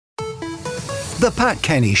The Pat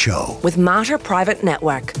Kenny Show with Mater Private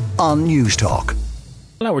Network on News Talk.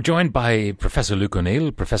 Now we're joined by Professor Luke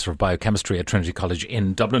O'Neill, Professor of Biochemistry at Trinity College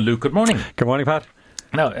in Dublin. Luke, good morning. Good morning, Pat.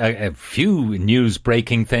 Now, a few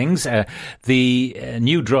news-breaking things. The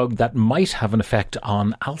new drug that might have an effect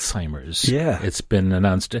on Alzheimer's. Yeah. It's been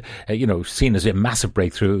announced, seen as a massive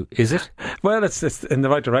breakthrough. Is it? Well, it's in the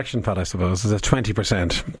right direction, Pat, I suppose. There's a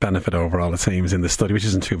 20% benefit overall, it seems, in the study, which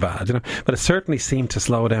isn't too bad, But it certainly seemed to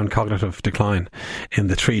slow down cognitive decline in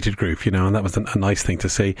the treated group, and that was a nice thing to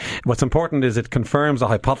see. What's important is it confirms a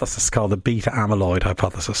hypothesis called the beta-amyloid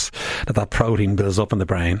hypothesis, that protein builds up in the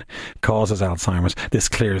brain, causes Alzheimer's. This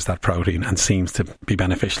clears that protein and seems to be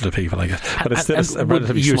beneficial to people, I guess. But it's still a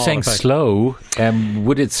relatively You're small saying effect. Slow.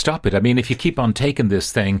 Would it stop it? I mean, if you keep on taking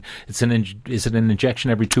this thing, is it an injection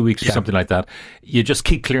every 2 weeks or something like that? You just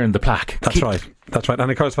keep clearing the plaque. That's right.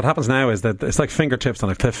 And of course, what happens now is that it's like fingertips on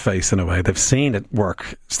a cliff face in a way. They've seen it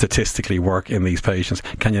statistically work in these patients.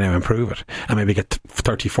 Can you now improve it? And maybe get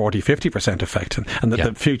 30, 40, 50% effect. And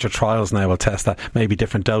the future trials now will test that. Maybe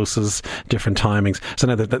different doses, different timings. So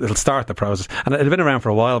now it'll start the process. And it'll been around for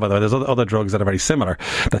a while, by the way. There's other drugs that are very similar,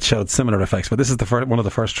 that showed similar effects. But this is one of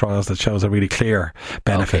the first trials that shows a really clear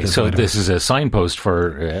benefit. Okay, so this is a signpost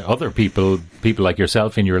for other people like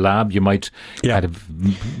yourself in your lab. You might kind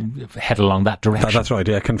of head along that direction. That's right,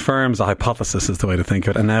 yeah. Confirms a hypothesis is the way to think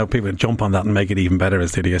of it. And now people jump on that and make it even better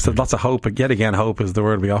as the idea. So lots of hope. But yet again, hope is the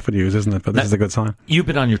word we often use, isn't it? But this is a good sign. You've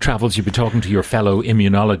been on your travels. You've been talking to your fellow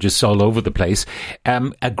immunologists all over the place.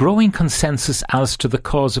 A growing consensus as to the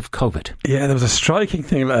cause of COVID. Yeah, there was a striking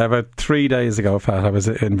thing about 3 days ago, Pat. I was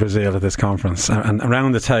in Brazil at this conference. And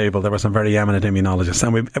around the table, there were some very eminent immunologists.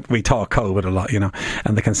 And we talk COVID a lot,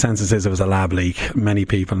 And the consensus is it was a lab leak. Many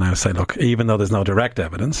people now say, look, even though there's no direct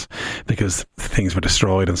evidence, because things were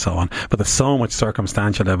destroyed and so on, but there's so much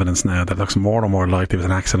circumstantial evidence now that looks more and more likely it was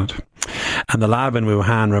an accident. And the lab in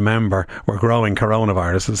Wuhan, remember, were growing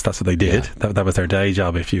coronaviruses. That's what they did. Yeah. That was their day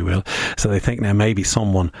job, if you will. So they think now maybe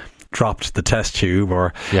someone dropped the test tube,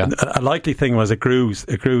 or a likely thing was it grew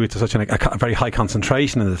to such a very high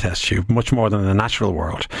concentration in the test tube, much more than in the natural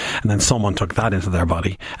world, and then someone took that into their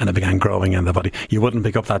body and it began growing in the body. You wouldn't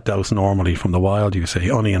pick up that dose normally from the wild, you see,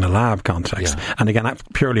 only in a lab context, and again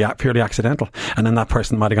purely accidental, and then that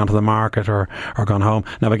person might have gone to the market or gone home.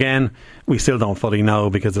 Now again, we still don't fully know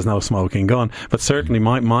because there's no smoking gun, but certainly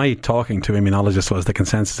my talking to immunologists was the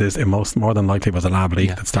consensus is it more than likely was a lab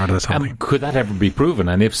leak that started this whole thing. Could that ever be proven?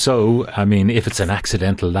 And if so, I mean, if it's an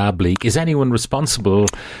accidental lab leak, is anyone responsible?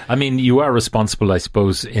 I mean, you are responsible, I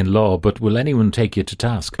suppose, in law, but will anyone take you to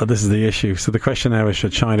task? Well, this is the issue. So the question now is,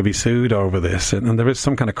 should China be sued over this? And there is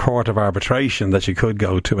some kind of court of arbitration that you could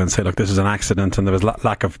go to and say, look, this is an accident and there was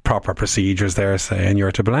lack of proper procedures there, say, and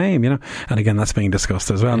you're to blame, And again, that's being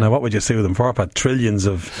discussed as well. Now, what would you sue them for? Pat? Trillions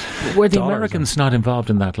of Were the dollars. Americans not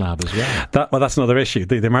involved in that lab as well? That's another issue.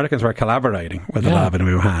 The Americans were collaborating with the lab in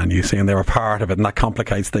Wuhan, you see, and they were part of it, and that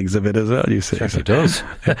complicates things a bit as well, you see. Certainly does.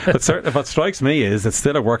 But certainly, what strikes me is it's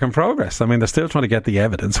still a work in progress. I mean, they're still trying to get the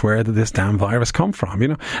evidence. Where did this damn virus come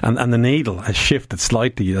from, And the needle has shifted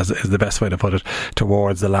slightly, is the best way to put it,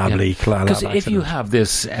 towards the lab leak. Because if you have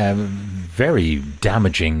this very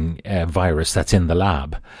damaging virus that's in the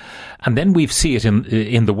lab, and then we see it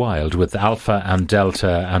in the wild with Alpha and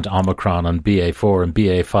Delta and Omicron and BA4 and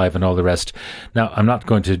BA5 and all the rest. Now, I'm not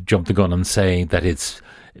going to jump the gun and say that it's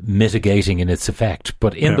mitigating in its effect,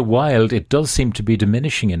 but in the wild it does seem to be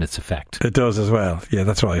diminishing in its effect. It does as well,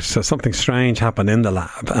 that's right. So something strange happened in the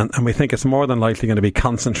lab, and we think it's more than likely going to be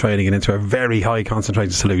concentrating it into a very high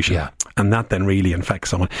concentrated solution, and that then really infects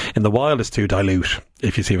someone. In the wild it's too dilute,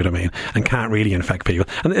 if you see what I mean, and can't really infect people.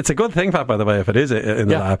 And it's a good thing, Pat, by the way, if it is in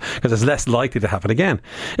the lab, because it's less likely to happen again.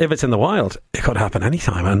 If it's in the wild, it could happen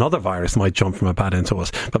anytime. Another virus might jump from a bat into us,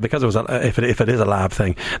 but because if it is a lab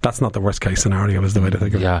thing, that's not the worst case scenario, is the way to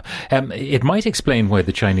think of it. It might explain why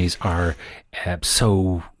the Chinese are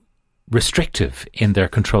so restrictive in their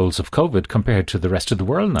controls of COVID compared to the rest of the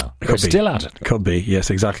world now. They're still at it. Could be, yes,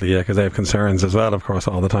 exactly, because they have concerns as well, of course,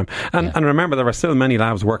 all the time. And remember, there are still many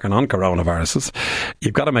labs working on coronaviruses.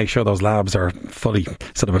 You've got to make sure those labs are fully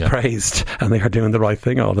sort of appraised and they are doing the right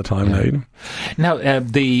thing all the time now. Now,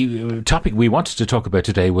 the topic we wanted to talk about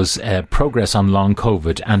today was progress on long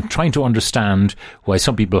COVID and trying to understand why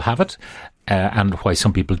some people have it and why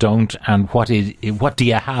some people don't, and what do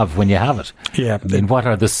you have when you have it? Yeah. And what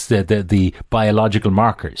are the biological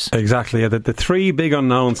markers? Exactly. The three big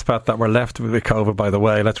unknowns, Pat, that were left with COVID, by the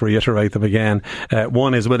way, let's reiterate them again.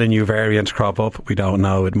 One is, will a new variant crop up? We don't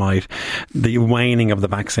know. It might. The waning of the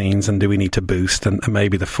vaccines, and do we need to boost? And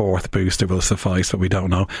maybe the fourth booster will suffice, but we don't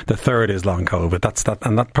know. The third is long COVID.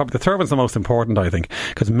 And probably the third one's the most important, I think,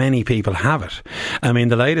 because many people have it. I mean,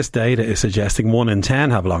 the latest data is suggesting 1 in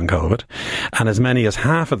 10 have long COVID, and as many as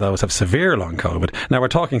half of those have severe long COVID. Now, we're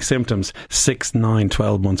talking symptoms 6, 9,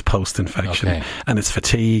 12 months post-infection. Okay. And it's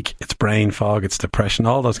fatigue, it's brain fog, it's depression,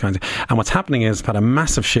 all those kinds of... And what's happening is, had a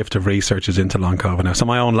massive shift of researchers into long COVID now. So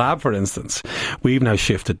my own lab, for instance, we've now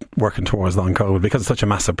shifted working towards long COVID because it's such a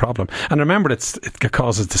massive problem. And remember, it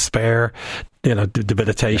causes despair,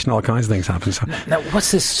 debilitation, all kinds of things happen. So, now,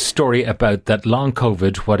 what's this story about that long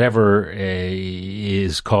COVID, whatever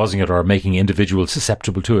is causing it or making individuals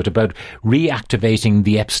susceptible to it, about reactivating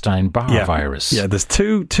the Epstein-Barr virus? Yeah, there's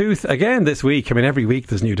two again this week. I mean, every week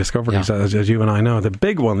there's new discoveries, as you and I know. The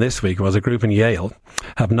big one this week was a group in Yale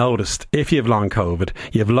have noticed if you have long COVID,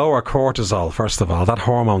 you have lower cortisol, first of all. That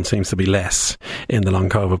hormone seems to be less in the long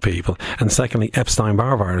COVID people. And secondly,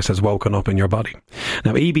 Epstein-Barr virus has woken up in your body.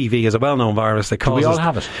 Now, EBV is a well-known virus. We all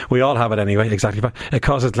have it. We all have it anyway, exactly. It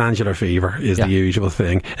causes glandular fever, is the usual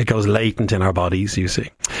thing. It goes latent in our bodies, you see.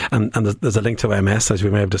 And there's a link to MS, as we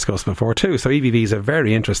may have discussed before too. So EBV is a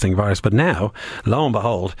very interesting virus. But now, lo and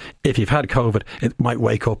behold, if you've had COVID, it might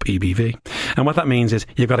wake up EBV. And what that means is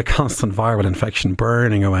you've got a constant viral infection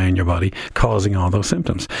burning away in your body, causing all those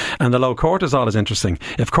symptoms. And the low cortisol is interesting.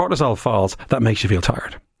 If cortisol falls, that makes you feel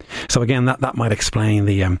tired. So again, that might explain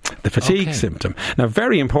the fatigue symptom. Now,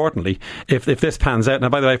 very importantly, if this pans out, now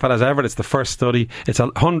by the way, Pat, as ever, it's the first study. It's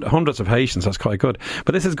hundreds of patients. That's quite good.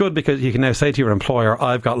 But this is good because you can now say to your employer,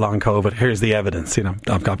 "I've got long COVID. Here's the evidence.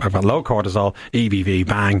 I've got low cortisol, EBV.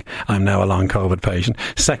 Bang! I'm now a long COVID patient."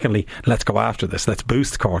 Secondly, let's go after this. Let's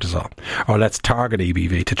boost cortisol, or let's target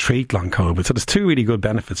EBV to treat long COVID. So there's two really good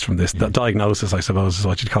benefits from this. The diagnosis, I suppose, is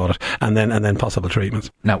what you'd call it, and then possible treatments.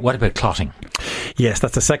 Now, what about clotting? Yes,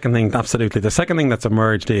 that's the second thing, absolutely. The second thing that's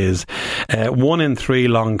emerged is 1 in 3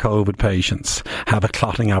 long COVID patients have a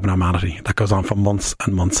clotting abnormality that goes on for months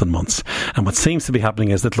and months and months. And what seems to be happening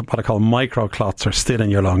is that what I call microclots are still in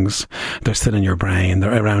your lungs, they're still in your brain,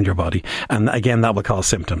 they're around your body. And again, that will cause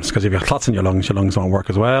symptoms, because if you have clots in your lungs won't work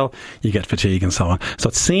as well, you get fatigue and so on. So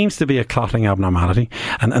it seems to be a clotting abnormality.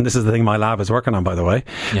 And this is the thing my lab is working on, by the way.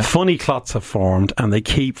 Yep. Funny clots have formed, and they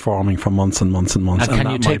keep forming for months and months and months. And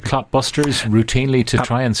can you take clot busters routinely to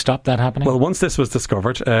try and stop that happening? Well, once this was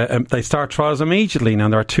discovered, they start trials immediately. Now,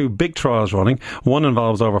 there are 2 big trials running. One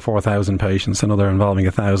involves over 4,000 patients, another involving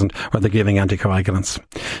 1,000, where they're giving anticoagulants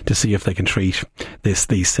to see if they can treat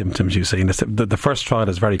these symptoms you see. And the first trial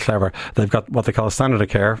is very clever. They've got what they call standard of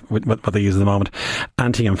care, what they use at the moment,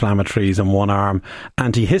 anti-inflammatories in one arm,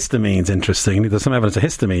 antihistamines, interestingly. There's some evidence of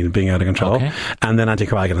histamine being out of control, and then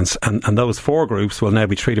anticoagulants. And those 4 groups will now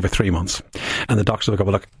be treated for 3 months. And the doctors will go,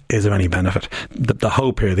 well, look, is there any benefit? The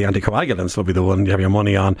hope here, the anticoagulants will be the one you have your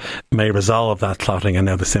money on, may resolve that clotting, and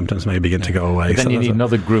now the symptoms may begin to go away. But then you need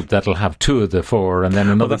another group that'll have 2 of the 4, and then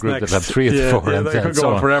another group that'll have 3 of the 4. Yeah, they could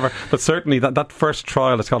go on forever. But certainly that first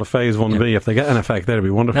trial, it's called a phase 1B. If they get an effect, that'd be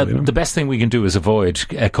wonderful. Now, the best thing we can do is avoid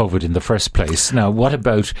COVID in the first place. Now, what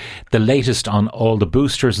about the latest on all the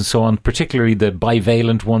boosters and so on, particularly the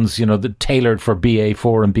bivalent ones, tailored for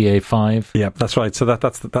BA4 and BA5? Yeah, that's right. So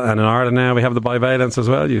that's and in Ireland now we have the bivalents as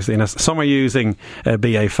well. You've seen us. Some are using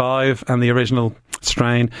BA5 and the original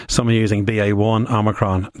strain. Some are using BA1,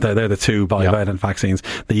 Omicron. They're the 2 bivalent vaccines.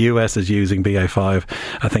 The US is using BA5.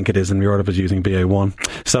 I think it is, and Europe is using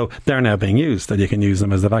BA1. So they're now being used, and you can use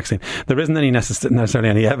them as the vaccine. There isn't any necessarily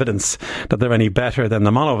any evidence that they're any better than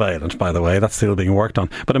the monovalent, by the way. That's still being worked on.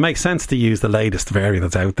 But it makes sense to use the latest variant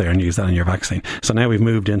that's out there and use that in your vaccine. So now we've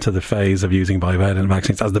moved into the phase of using bivalent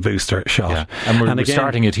vaccines as the booster shot. Yeah. And we're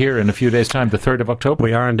starting it here in a few days' time, the 3rd of October.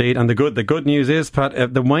 We are indeed. And the good news is,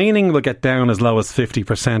 Pat, the waning will get down as low as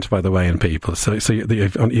 50%, by the way, in people. So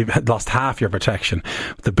you've lost half your protection.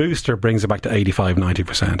 The booster brings it back to 85,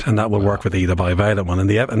 90%, and that will work with either bivalent one. And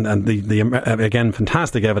the again,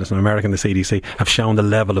 fantastic evidence from America and the CDC have shown the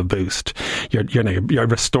level of boost. You're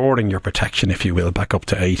restoring your protection, if you will, back up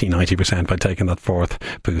to 80, 90% by taking that 4th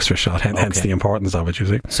booster shot. Hence the importance of it, you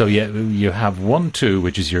see. So you have 1, 2,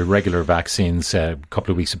 which is your regular vaccines, a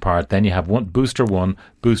couple of weeks apart. Then you have booster 1,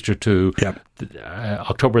 booster 2,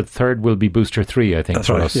 October 3rd will be booster 3, I think. That's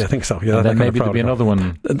right. Us. Yeah, I think so. Yeah, and then maybe there'll be another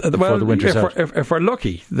one before the winter's out. If we're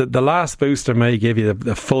lucky, the last booster may give you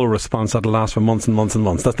the full response that'll last for months and months and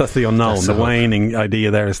months. That's the unknown. The waning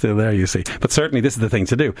idea there is still there, you see. But certainly this is the thing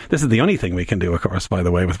to do. This is the only thing we can do, of course, by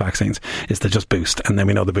the way, with vaccines, is to just boost. And then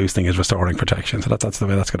we know the boosting is restoring protection. So that's the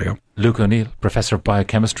way that's going to go. Luke O'Neill, Professor of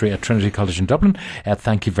Biochemistry at Trinity College in Dublin.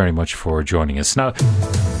 Thank you very much for joining us. Now,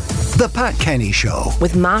 The Pat Kenny Show.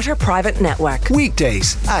 With Mater Private Network.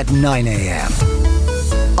 Weekdays at 9 a.m.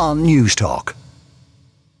 on News Talk.